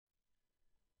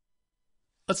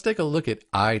Let's take a look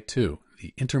at I2,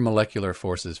 the intermolecular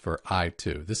forces for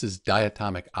I2. This is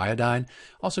diatomic iodine,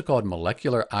 also called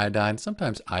molecular iodine,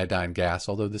 sometimes iodine gas,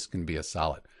 although this can be a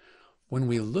solid. When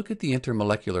we look at the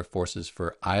intermolecular forces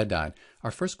for iodine,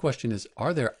 our first question is,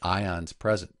 are there ions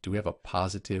present? Do we have a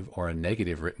positive or a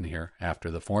negative written here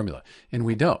after the formula? And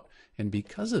we don't. And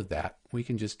because of that, we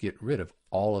can just get rid of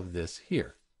all of this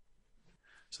here.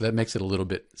 So that makes it a little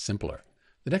bit simpler.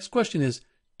 The next question is,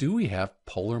 do we have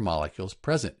polar molecules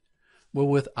present? Well,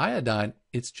 with iodine,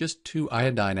 it's just two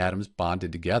iodine atoms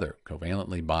bonded together,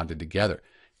 covalently bonded together.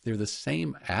 They're the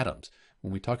same atoms.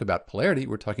 When we talk about polarity,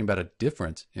 we're talking about a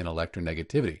difference in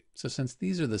electronegativity. So since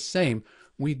these are the same,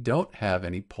 we don't have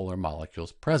any polar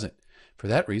molecules present. For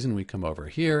that reason, we come over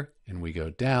here and we go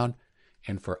down.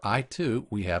 And for I2,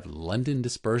 we have London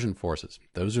Dispersion Forces.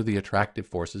 Those are the attractive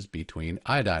forces between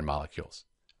iodine molecules.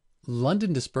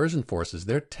 London Dispersion Forces,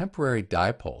 they're temporary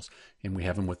dipoles, and we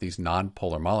have them with these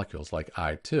nonpolar molecules like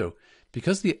I2.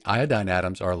 Because the iodine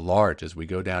atoms are large as we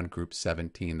go down group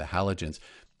 17, the halogens,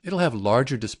 it'll have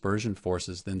larger dispersion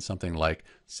forces than something like,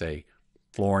 say,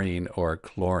 fluorine or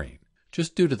chlorine,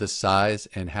 just due to the size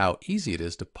and how easy it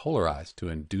is to polarize to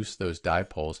induce those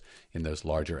dipoles in those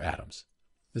larger atoms.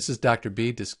 This is Dr.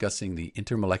 B discussing the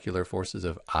intermolecular forces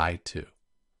of I2.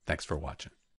 Thanks for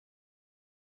watching.